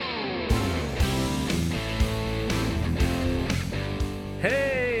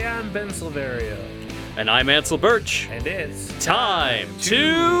I'm Ben Silverio. And I'm Ansel Birch. And it's Time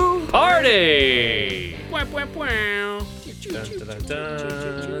to party! Dun, dun,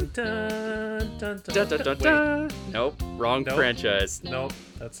 dun, dun, dun, Da, da, da, dun. da. Nope, wrong Nope. franchise. Nope,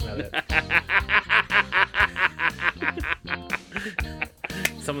 that's not it.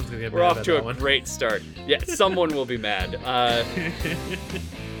 Someone's gonna get We're mad off about to that a one. great start. Yeah, someone will be mad.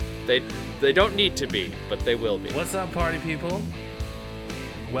 They don't need to be, but they will be. What's up, party people?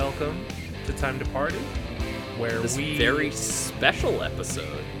 Welcome to Time to Party, where This we very special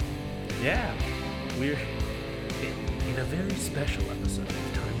episode. yeah, we're in a very special episode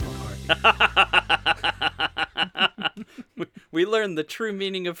of Time to Party. We learned the true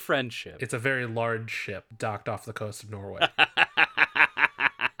meaning of friendship. It's a very large ship docked off the coast of Norway.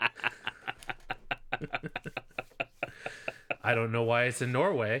 I don't know why it's in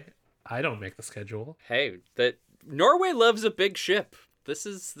Norway. I don't make the schedule. Hey, that Norway loves a big ship. This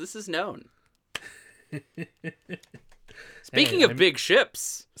is known. Speaking of big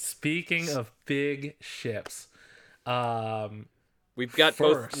ships, Speaking of big ships, we've got First.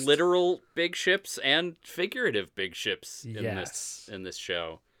 both literal big ships and figurative big ships in Yes. this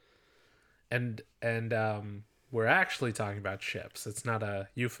show. and we're actually talking about ships. It's not a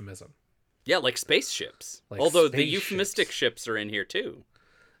euphemism. Yeah, like spaceships. Like Although the spaceships. euphemistic ships are in here too.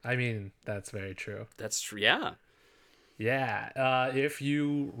 I mean, that's very true. That's true. Yeah. Yeah, if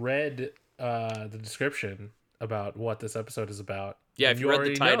you read the description about what this episode is about, Yeah, then if you read the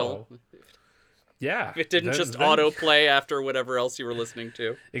already title. know. Yeah. If it didn't then- just then- autoplay after whatever else you were listening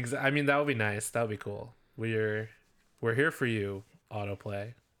to. I mean, that would be nice. That would be cool. We're here for you,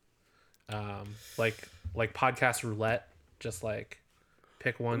 autoplay. Like podcast roulette, just like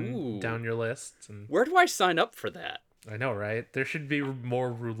pick one Ooh. down your list. And Where do I sign up for that? I know, right? There should be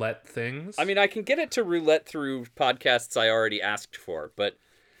more roulette things. I mean, I can get it to roulette through podcasts I already asked for, but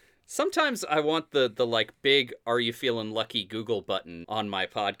sometimes I want the like big "Are you feeling lucky?" Google button on my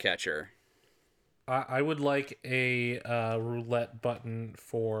podcatcher. I would like a roulette button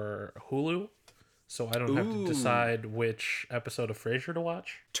for Hulu, so I don't have to Ooh. decide which episode of Frasier to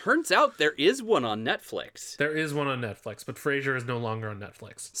watch. Turns out there is one on Netflix. There is one on Netflix, but Frasier is no longer on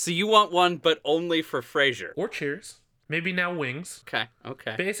Netflix. So you want one, but only for Frasier. Or Cheers. Maybe now Wings.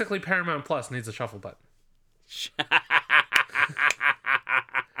 Okay. Basically, Paramount Plus needs a shuffle button.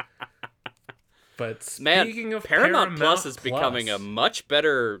 But Man, speaking of Paramount Plus is becoming a much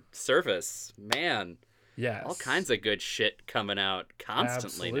better service. Man, yes, all kinds of good shit coming out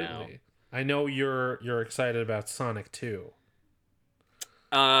constantly now. I know you're excited about Sonic 2.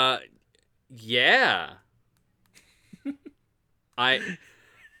 Yeah.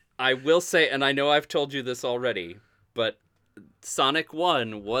 I will say, and I know I've told you this already, but Sonic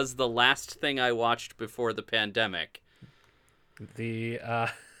 1 was the last thing I watched before the pandemic. The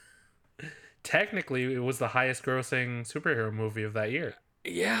technically it was the highest grossing superhero movie of that year.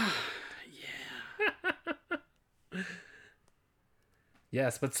 Yeah.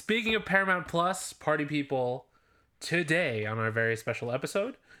 Yes, but speaking of Paramount Plus, party people, today on our very special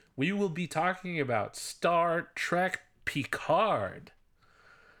episode, we will be talking about Star Trek Picard.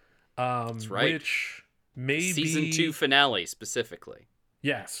 That's right. Which may Season be 2 finale, specifically.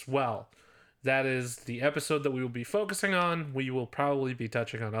 Yes, well, that is the episode that we will be focusing on. We will probably be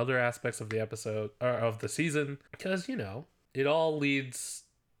touching on other aspects of the episode or of the season because, it all leads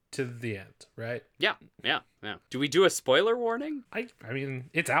to the end, right? Yeah. Do we do a spoiler warning? I mean,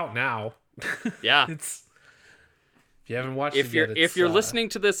 it's out now. Yeah. If you haven't watched If it yet, you're listening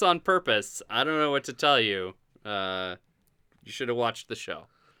to this on purpose, I don't know what to tell you. You should have watched the show.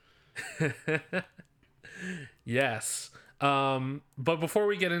 Yes. But before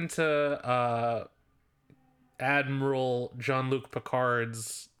we get into Admiral Jean-Luc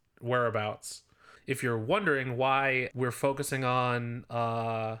Picard's whereabouts, if you're wondering why we're focusing on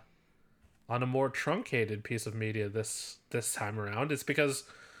a more truncated piece of media this time around, it's because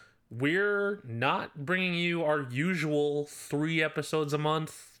we're not bringing you our usual 3 episodes a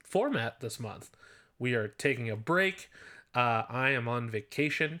month format this month. We are taking a break. I am on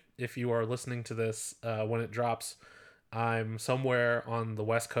vacation. If you are listening to this when it drops, I'm somewhere on the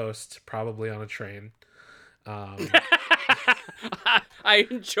West Coast, probably on a train. I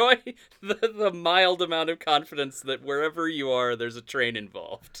enjoy the mild amount of confidence that wherever you are, there's a train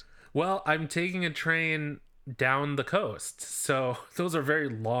involved. Well, I'm taking a train down the coast, so those are very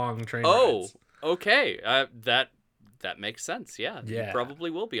long train Oh, rides. okay. That makes sense. Yeah. Yeah. You probably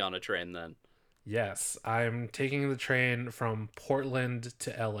will be on a train then. Yes, I'm taking the train from Portland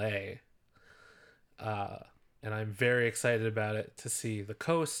to LA. And I'm very excited about it to see the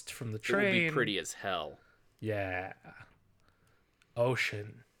coast from the train. It will be pretty as hell. Yeah.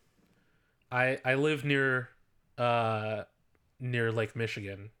 Ocean. I live near Lake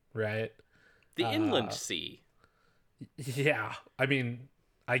Michigan, right? The inland Uh, sea. yeah, I mean,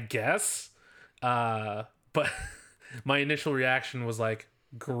 I guess. But my initial reaction was like,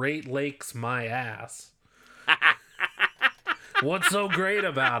 Great Lakes, my ass. What's so great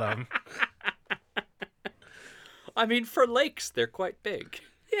about them? I mean, for lakes, they're quite big.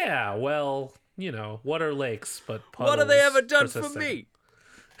 Yeah, well, what are lakes but What have they ever puddles done for persisting? me?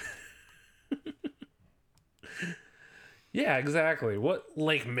 Yeah, exactly. What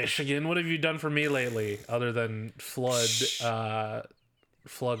Lake Michigan? What have you done for me lately, other than flood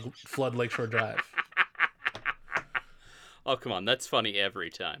Lakeshore Drive? Oh, come on. That's funny every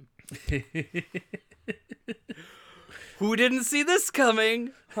time. Who didn't see this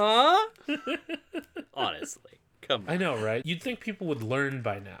coming? Huh? Honestly. Come I on. know, right? You'd think people would learn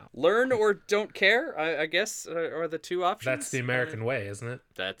by now. Learn or don't care, I guess, are the two options. That's the American way, isn't it?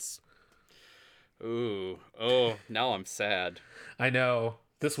 That's... Ooh. Oh, now I'm sad. I know.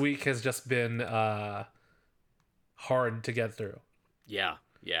 This week has just been hard to get through Yeah.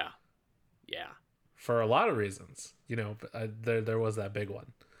 for a lot of reasons. But there was that big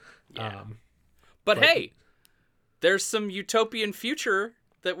one. Yeah. But hey, there's some utopian future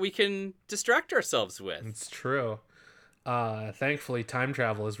that we can distract ourselves with. It's true. Thankfully, time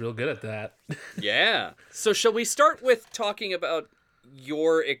travel is real good at that. Yeah. So shall we start with talking about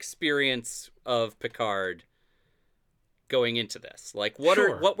your experience of Picard going into this? Like,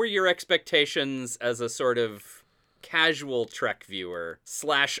 Sure. what were your expectations as a sort of casual Trek viewer?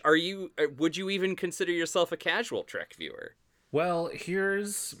 / would you even consider yourself a casual Trek viewer? Well,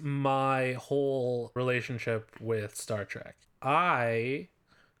 here's my whole relationship with Star Trek. I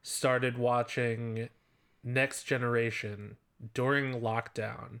started watching Next Generation during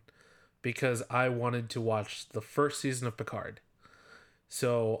lockdown because I wanted to watch the first season of Picard.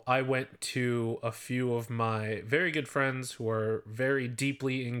 So I went to a few of my very good friends who are very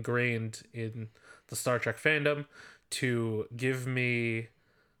deeply ingrained in the Star Trek fandom to give me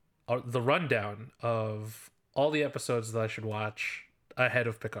the rundown of all the episodes that I should watch ahead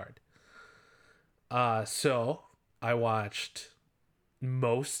of Picard. So I watched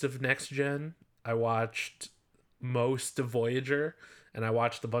most of Next Gen. I watched most of Voyager, and I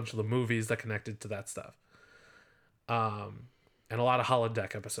watched a bunch of the movies that connected to that stuff. And a lot of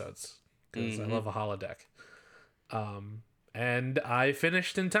holodeck episodes because I love a holodeck. And I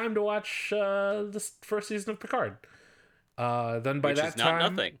finished in time to watch the first season of Picard. Then by Which that is not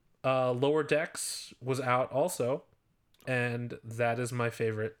time, nothing. Lower Decks was out also, and that is my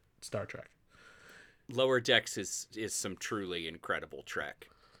favorite Star Trek. Lower Decks is some truly incredible Trek.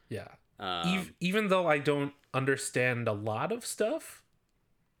 Yeah. Even though I don't understand a lot of stuff,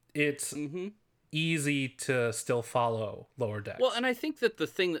 it's easy to still follow Lower Decks. Well, and I think that the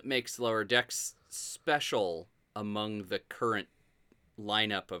thing that makes Lower Decks special among the current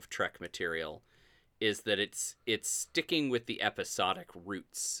lineup of Trek material is that it's sticking with the episodic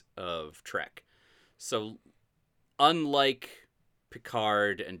roots of Trek. So unlike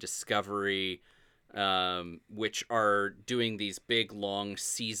Picard and Discovery, which are doing these big, long,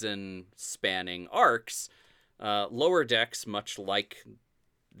 season-spanning arcs, Lower Decks, much like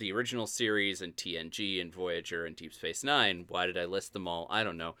the original series and TNG and Voyager and Deep Space Nine, why did I list them all? I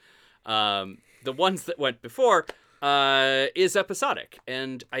don't know. The ones that went before is episodic,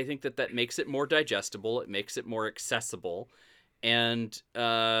 and I think that makes it more digestible. It makes it more accessible, and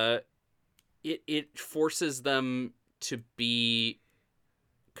it forces them to be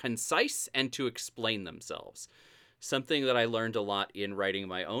concise and to explain themselves. Something that I learned a lot in writing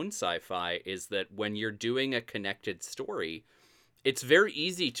my own sci-fi is that when you're doing a connected story, it's very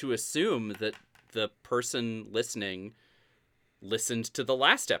easy to assume that the person listening listened to the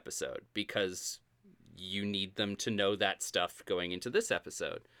last episode because you need them to know that stuff going into this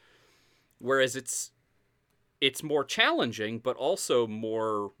episode. Whereas it's more challenging, but also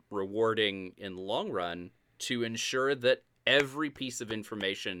more rewarding in the long run to ensure that every piece of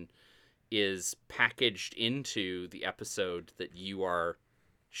information is packaged into the episode that you are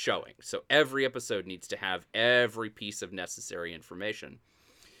showing. So every episode needs to have every piece of necessary information.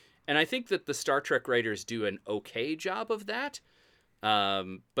 And I think that the Star Trek writers do an okay job of that.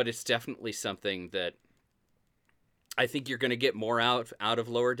 But it's definitely something that I think you're going to get more out of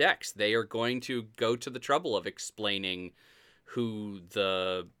Lower Decks. They are going to go to the trouble of explaining who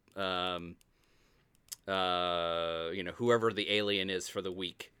the whoever the alien is for the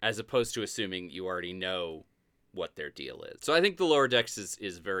week, as opposed to assuming you already know what their deal is. So I think the Lower Decks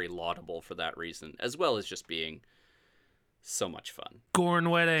is very laudable for that reason, as well as just being so much fun. Gorn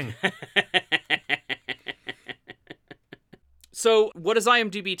wedding. So, what does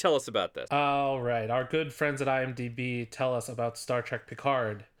IMDb tell us about this? All right, our good friends at IMDb tell us about Star Trek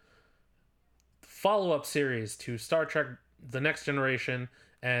Picard, follow-up series to Star Trek The Next Generation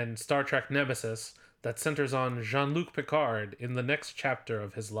and Star Trek Nemesis that centers on Jean-Luc Picard in the next chapter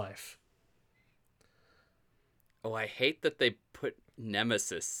of his life. Oh, I hate that they put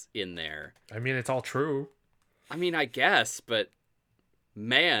Nemesis in there. I mean, it's all true. I mean, I guess, but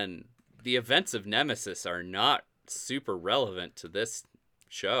man, the events of Nemesis are not super relevant to this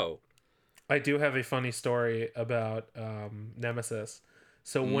show. I do have a funny story about Nemesis.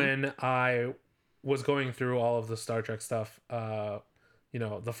 So when I was going through all of the Star Trek stuff,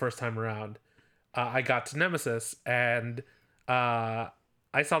 the first time around, I got to Nemesis and I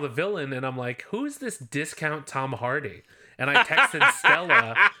saw the villain and I'm like, who is this discount Tom Hardy? And I texted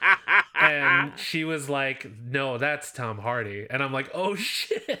Stella and she was like, no, that's Tom Hardy. And I'm like, oh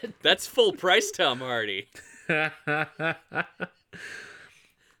shit. That's full price Tom Hardy.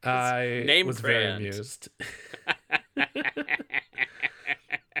 I name was brand. very amused.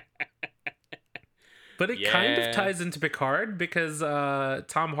 But it kind of ties into Picard because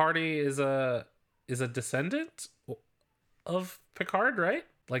Tom Hardy is a descendant of Picard, right?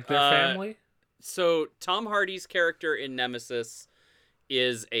 Like their family? So Tom Hardy's character in Nemesis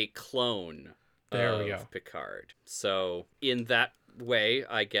is a clone There we go. of Picard. So in that way,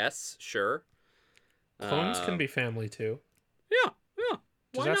 I guess, sure. Clones can be family too. Yeah.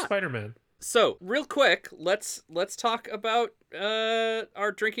 Just Why ask not? Spider-Man. So, real quick, let's talk about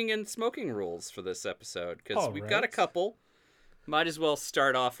our drinking and smoking rules for this episode, because we've got a Alright. couple. Might as well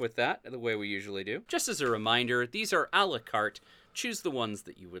start off with that the way we usually do. Just as a reminder, these are a la carte. Choose the ones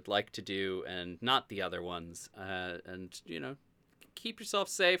that you would like to do and not the other ones. And, keep yourself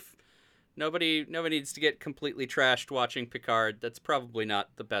safe. Nobody needs to get completely trashed watching Picard. That's probably not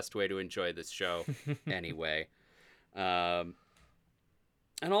the best way to enjoy this show anyway. And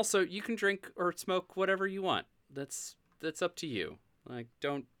also, you can drink or smoke whatever you want. That's up to you. Like,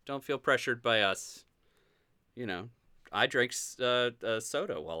 don't feel pressured by us. I drank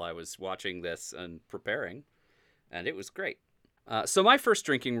soda while I was watching this and preparing, and it was great. So my first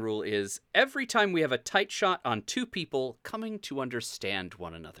drinking rule is every time we have a tight shot on two people coming to understand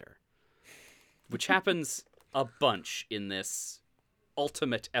one another, which happens a bunch in this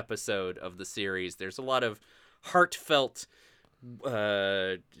ultimate episode of the series. There's a lot of heartfelt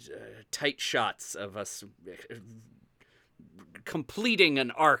tight shots of us completing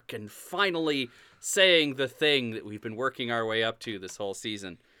an arc and finally saying the thing that we've been working our way up to this whole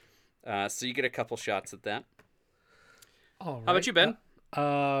season. So you get a couple shots at that. All right. How about you, Ben?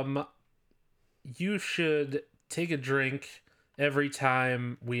 You should take a drink every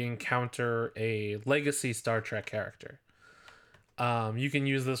time we encounter a legacy Star Trek character. You can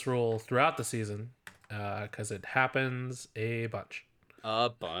use this rule throughout the season because it happens a bunch. A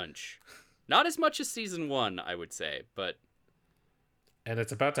bunch. Not as much as season 1, I would say, but... And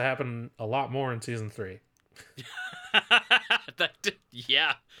it's about to happen a lot more in season 3.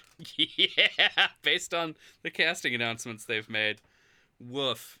 Yeah. Based on the casting announcements they've made.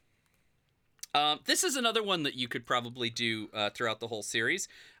 Woof. This is another one that you could probably do throughout the whole series.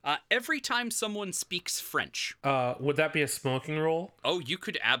 Every time someone speaks French. Would that be a smoking rule? Oh, you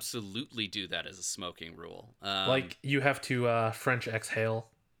could absolutely do that as a smoking rule. Like you have to French exhale?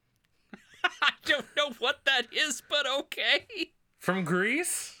 I don't know what that is, but okay. From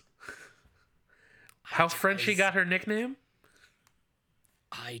Greece? How Frenchy got her nickname?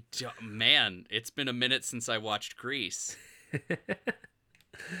 I don't... Man, it's been a minute since I watched Grease.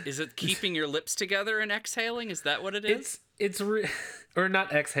 Is it keeping your lips together and exhaling? Is that what it is? Or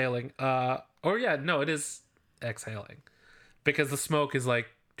not exhaling. It is exhaling. Because the smoke is like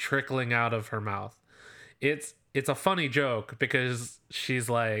trickling out of her mouth. It's a funny joke because she's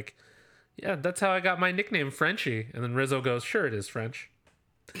like, yeah, that's how I got my nickname, Frenchie. And then Rizzo goes, sure, it is French.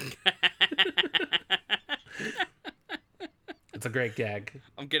 It's a great gag.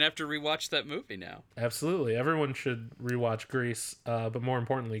 I'm going to have to rewatch that movie now. Absolutely. Everyone should rewatch Grease, but more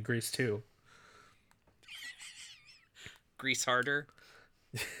importantly, Grease 2. Grease harder.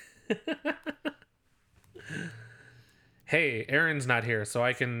 Hey, Erin's not here, so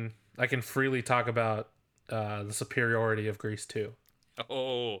I can freely talk about the superiority of Grease 2.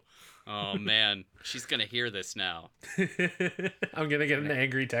 Oh man, she's gonna hear this now. I'm gonna get an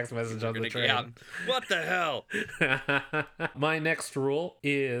angry text message on the train. Yeah. What the hell? My next rule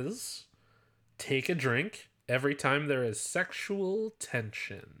is take a drink every time there is sexual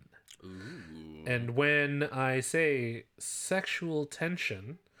tension. Ooh. And when I say sexual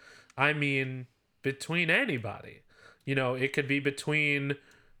tension, I mean between anybody. It could be between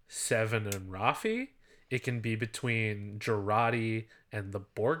Seven and Rafi. it can be between Jurati and the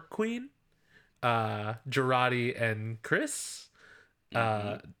Borg Queen, Jurati and Chris,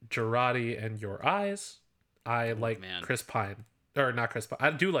 Jurati and Your Eyes. I like man. Chris Pine, or not Chris Pine.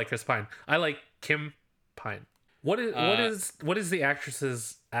 I do like Chris Pine. I like Kim Pine. What is the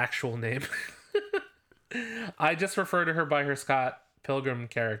actress's actual name? I just refer to her by her Scott Pilgrim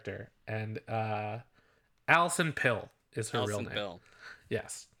character, and Allison Pill is her real name. Pill.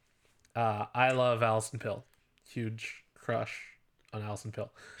 Yes. I love Allison Pill. Huge crush on Allison Pill.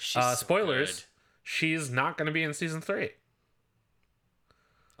 She's so spoilers, good. she's not going to be in season 3.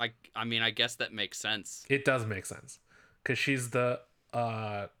 I mean, I guess that makes sense. It does make sense. Because she's the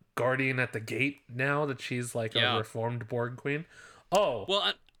guardian at the gate now that she's like a reformed Borg queen. Oh.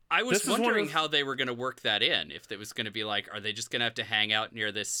 Well, I was wondering how they were going to work that in. If it was going to be like, are they just going to have to hang out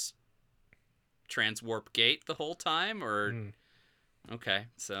near this transwarp gate the whole time? Or... Okay,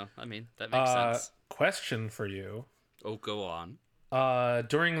 so, I mean, that makes sense. Question for you. Oh, go on.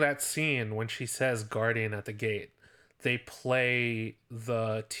 During that scene when she says guardian at the gate, they play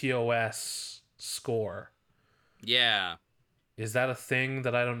the TOS score. Yeah. Is that a thing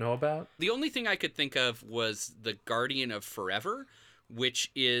that I don't know about? The only thing I could think of was the Guardian of Forever,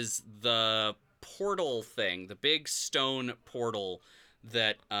 which is the portal thing, the big stone portal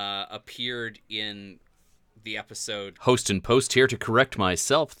that appeared in the episode. Host and post here to correct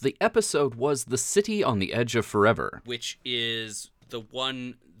myself. The episode was The City on the Edge of Forever, which is the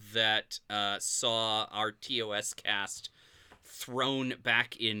one that saw our TOS cast thrown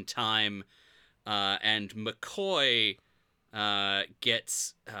back in time, and McCoy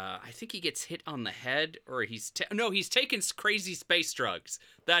gets I think he gets hit on the head, or he's taken crazy space drugs.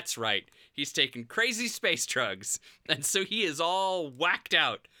 That's right, he's taken crazy space drugs, and so he is all whacked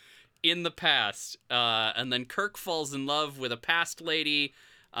out in the past, and then Kirk falls in love with a past lady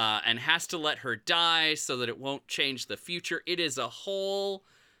and has to let her die so that it won't change the future. It is a whole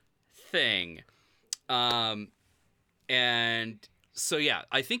thing. And so yeah,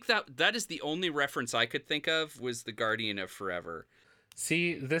 I think that is the only reference I could think of was the Guardian of Forever.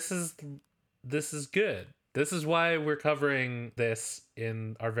 See, this is good. This is why we're covering this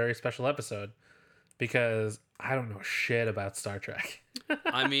in our very special episode, because I don't know shit about Star Trek.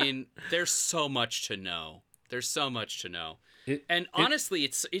 I mean, there's so much to know. And honestly,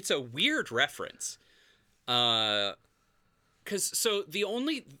 it's a weird reference. 'Cause so the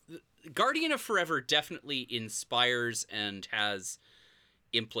only Guardian of Forever definitely inspires and has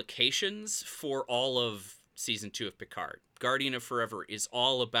implications for all of season 2 of Picard. Guardian of Forever is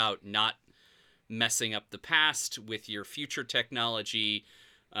all about not messing up the past with your future technology,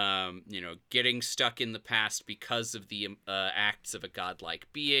 getting stuck in the past because of the acts of a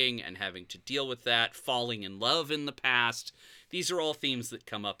godlike being and having to deal with that, falling in love in the past. These are all themes that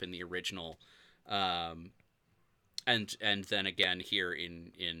come up in the original, and then again here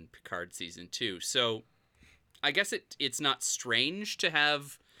in Picard season 2. So I guess it's not strange to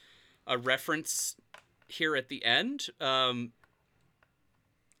have a reference here at the end. I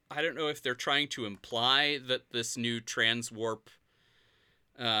don't know if they're trying to imply that this new transwarp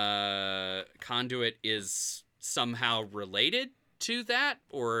conduit is somehow related to that,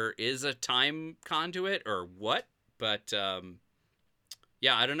 or is a time conduit, or what. But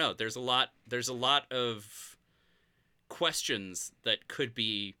yeah, I don't know. There's a lot of questions that could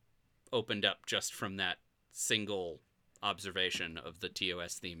be opened up just from that single observation of the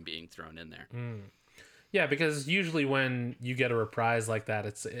TOS theme being thrown in there. Yeah, because usually when you get a reprise like that,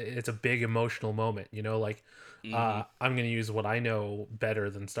 it's a big emotional moment, like I'm going to use what I know better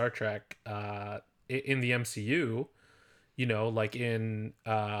than Star Trek in the MCU, like in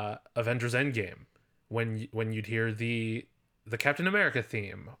Avengers Endgame, when you'd hear the Captain America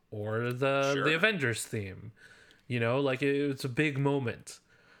theme or the Avengers theme, like it's a big moment.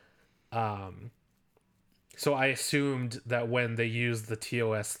 So I assumed that when they used the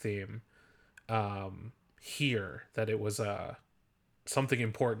TOS theme here, that it was something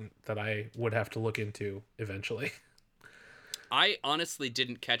important that I would have to look into eventually. I honestly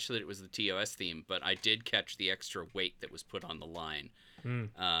didn't catch that it was the TOS theme, but I did catch the extra weight that was put on the line.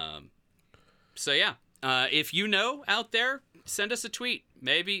 So yeah, if you know out there, send us a tweet.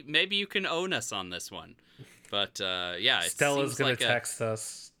 Maybe you can own us on this one. But yeah, Stella's gonna text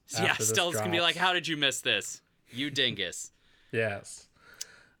us. Yeah, Stella's gonna be like, "How did you miss this, you dingus?" Yes.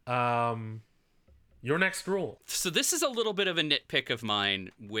 Your next rule. So this is a little bit of a nitpick of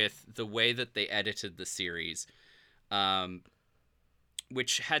mine with the way that they edited the series,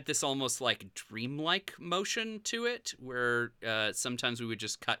 which had this almost like dreamlike motion to it, where sometimes we would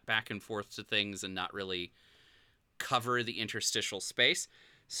just cut back and forth to things and not really cover the interstitial space.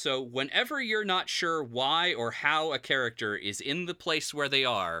 So whenever you're not sure why or how a character is in the place where they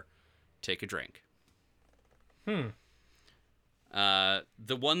are, take a drink. The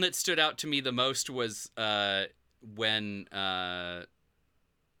one that stood out to me the most was when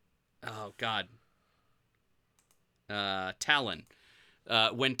Talon.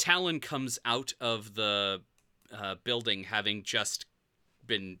 When Talon comes out of the building, having just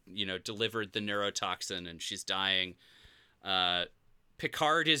been, delivered the neurotoxin and she's dying.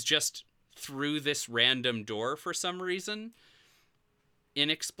 Picard is just through this random door for some reason,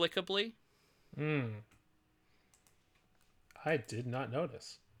 inexplicably. I did not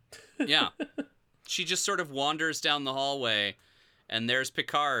notice. Yeah. She just sort of wanders down the hallway, and there's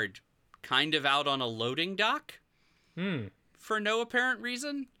Picard kind of out on a loading dock for no apparent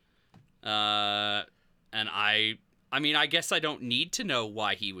reason. And I guess I don't need to know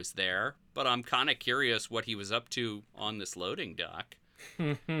why he was there, but I'm kind of curious what he was up to on this loading dock.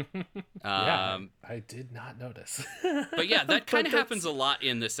 I did not notice. But yeah, that kind of happens a lot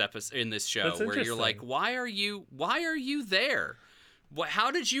in this episode, in this show, where you're like, why are you there?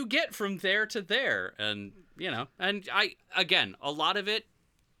 How did you get from there to there? And again, a lot of it,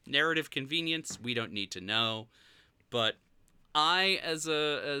 narrative convenience, we don't need to know. But I, as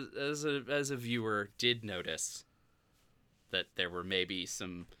a viewer, did notice that there were maybe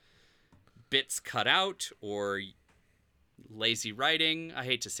some bits cut out or lazy writing. I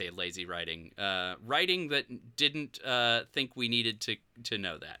hate to say lazy writing. Writing that didn't think we needed to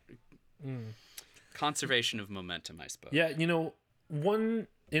know that. Conservation of momentum, I suppose. Yeah, one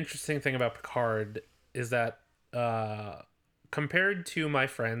interesting thing about Picard is that compared to my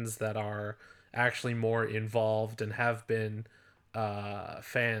friends that are actually more involved and have been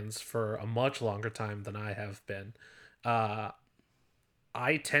fans for a much longer time than I have been,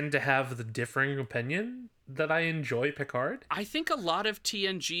 I tend to have the differing opinion that I enjoy Picard. I think a lot of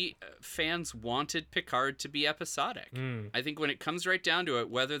TNG fans wanted Picard to be episodic. I think when it comes right down to it,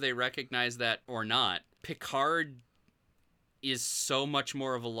 whether they recognize that or not, Picard is so much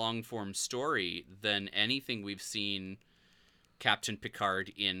more of a long-form story than anything we've seen Captain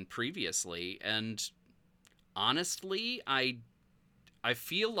Picard in previously. And honestly, I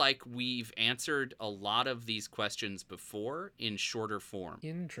feel like we've answered a lot of these questions before in shorter form.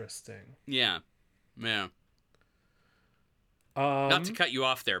 Interesting. Yeah. Not to cut you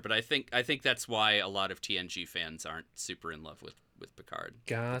off there, but I think that's why a lot of TNG fans aren't super in love with Picard.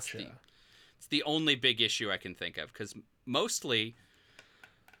 Gotcha. It's the only big issue I can think of, because mostly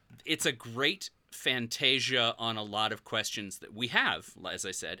it's a great fantasia on a lot of questions that we have, as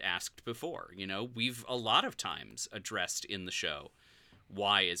I said, asked before. We've a lot of times addressed in the show,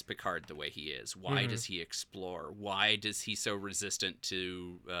 why is Picard the way he is? Why does he explore? Why does he so resistant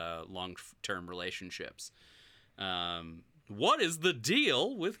to long-term relationships? What is the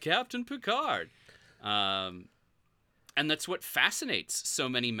deal with Captain Picard? And that's what fascinates so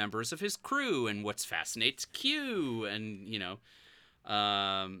many members of his crew, and what fascinates Q, and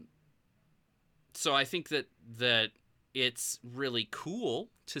so I think that it's really cool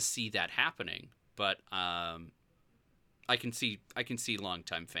to see that happening, but I can see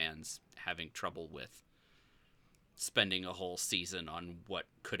longtime fans having trouble with spending a whole season on what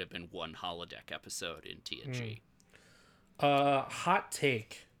could have been one holodeck episode in TNG. Hot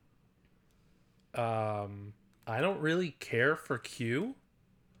take. I don't really care for Q.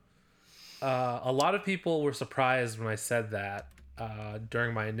 A lot of people were surprised when I said that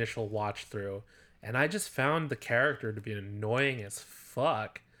during my initial watch through, and I just found the character to be annoying as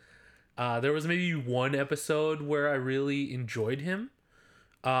fuck. There was maybe one episode where I really enjoyed him,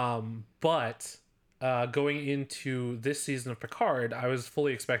 but going into this season of Picard, I was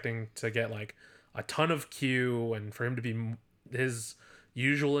fully expecting to get like a ton of Q and for him to be his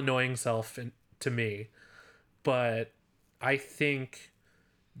usual annoying self to me. But I think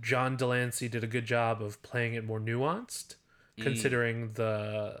John Delancey did a good job of playing it more nuanced, considering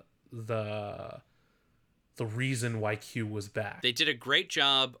the reason why Q was back. They did a great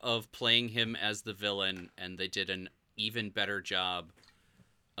job of playing him as the villain, and they did an even better job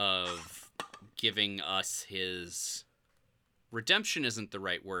of giving us his redemption isn't the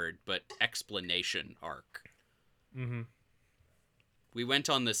right word, but explanation arc. We went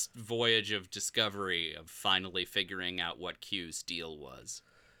on this voyage of discovery, of finally figuring out what Q's deal was.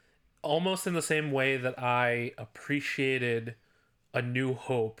 Almost in the same way that I appreciated A New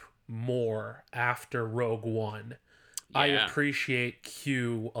Hope more after Rogue One. Yeah. I appreciate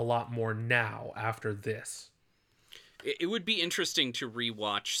Q a lot more now after this. It would be interesting to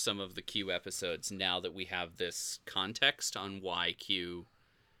rewatch some of the Q episodes now that we have this context on why Q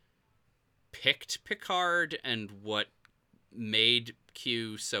picked Picard and what made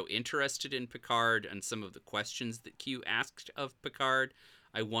Q so interested in Picard and some of the questions that Q asked of Picard.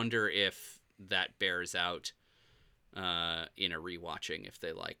 I wonder if that bears out in a rewatching, if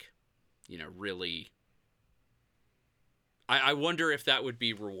they really. I wonder if that would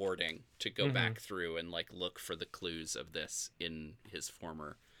be rewarding to go back through and look for the clues of this in his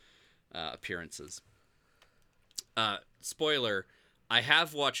former appearances. Spoiler, I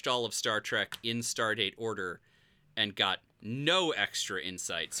have watched all of Star Trek in Stardate order and got no extra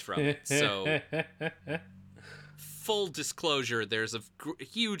insights from it. So, full disclosure, there's a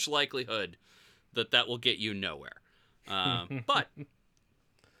huge likelihood that will get you nowhere. But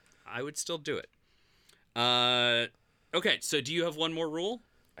I would still do it. Okay, so do you have one more rule?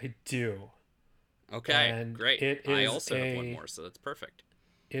 I do. Okay, And great. I also have one more, so that's perfect.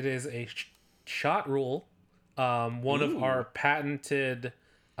 It is a shot rule. One of our patented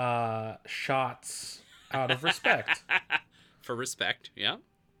shots out of respect. For respect, yeah.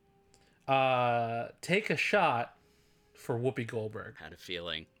 Take a shot for Whoopi Goldberg. Had a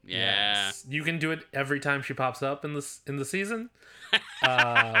feeling. Yeah. Yes. You can do it every time she pops up in the season.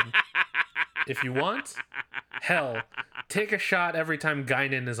 If you want. Hell, take a shot every time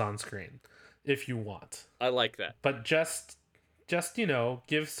Guinan is on screen. If you want. I like that. But just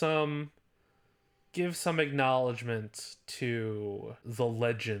give some acknowledgement to the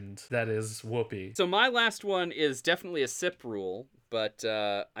legend that is Whoopi. So my last one is definitely a sip rule, but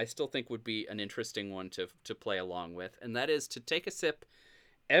I still think would be an interesting one to play along with, and that is to take a sip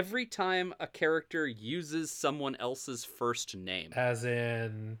every time a character uses someone else's first name. As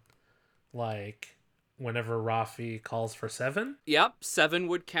in, whenever Rafi calls for Seven? Yep, Seven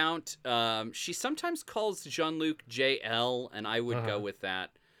would count. She sometimes calls Jean-Luc JL, and I would go with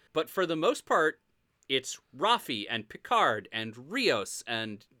that. But for the most part, it's Rafi and Picard and Rios,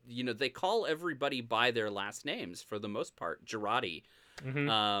 and they call everybody by their last names for the most part. Jurati.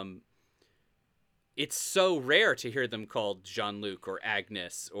 Mm-hmm. It's so rare to hear them called Jean-Luc or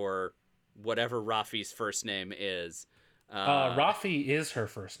Agnes or whatever Rafi's first name is. Rafi is her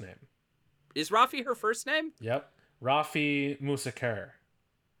first name. Is Rafi her first name? Yep. Rafi Musakir.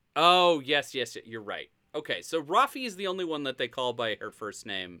 Oh, yes, you're right. Okay, so Rafi is the only one that they call by her first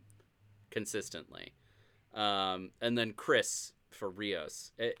name consistently. And then Chris for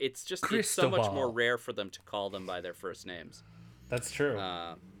Rios. It's so much more rare for them to call them by their first names. That's true.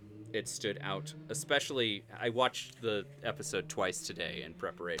 It stood out. Especially, I watched the episode twice today in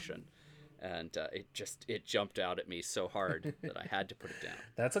preparation. And it jumped out at me so hard that I had to put it down.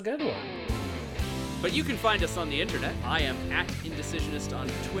 That's a good one. But you can find us on the internet. I am at Indecisionist on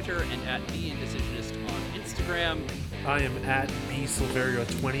Twitter and at The Indecisionist on Instagram. I am at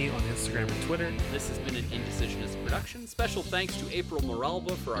bsilverio20 on Instagram and Twitter. This has been an Indecisionist production. Special thanks to April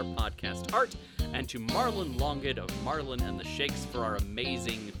Moralba for our podcast art, and to Marlon Longid of Marlon and the Shakes for our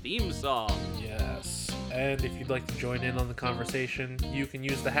amazing theme song. Yes. And if you'd like to join in on the conversation, you can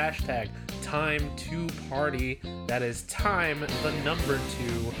use the hashtag #2party. That is time, the number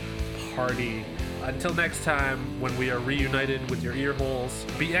 2, party. Until next time, when we are reunited with your ear holes,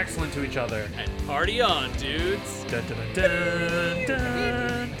 be excellent to each other. And party on, dudes! Dun, dun, dun, dun,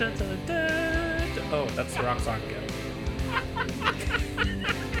 dun, dun, dun, dun. Oh, that's the rock song again.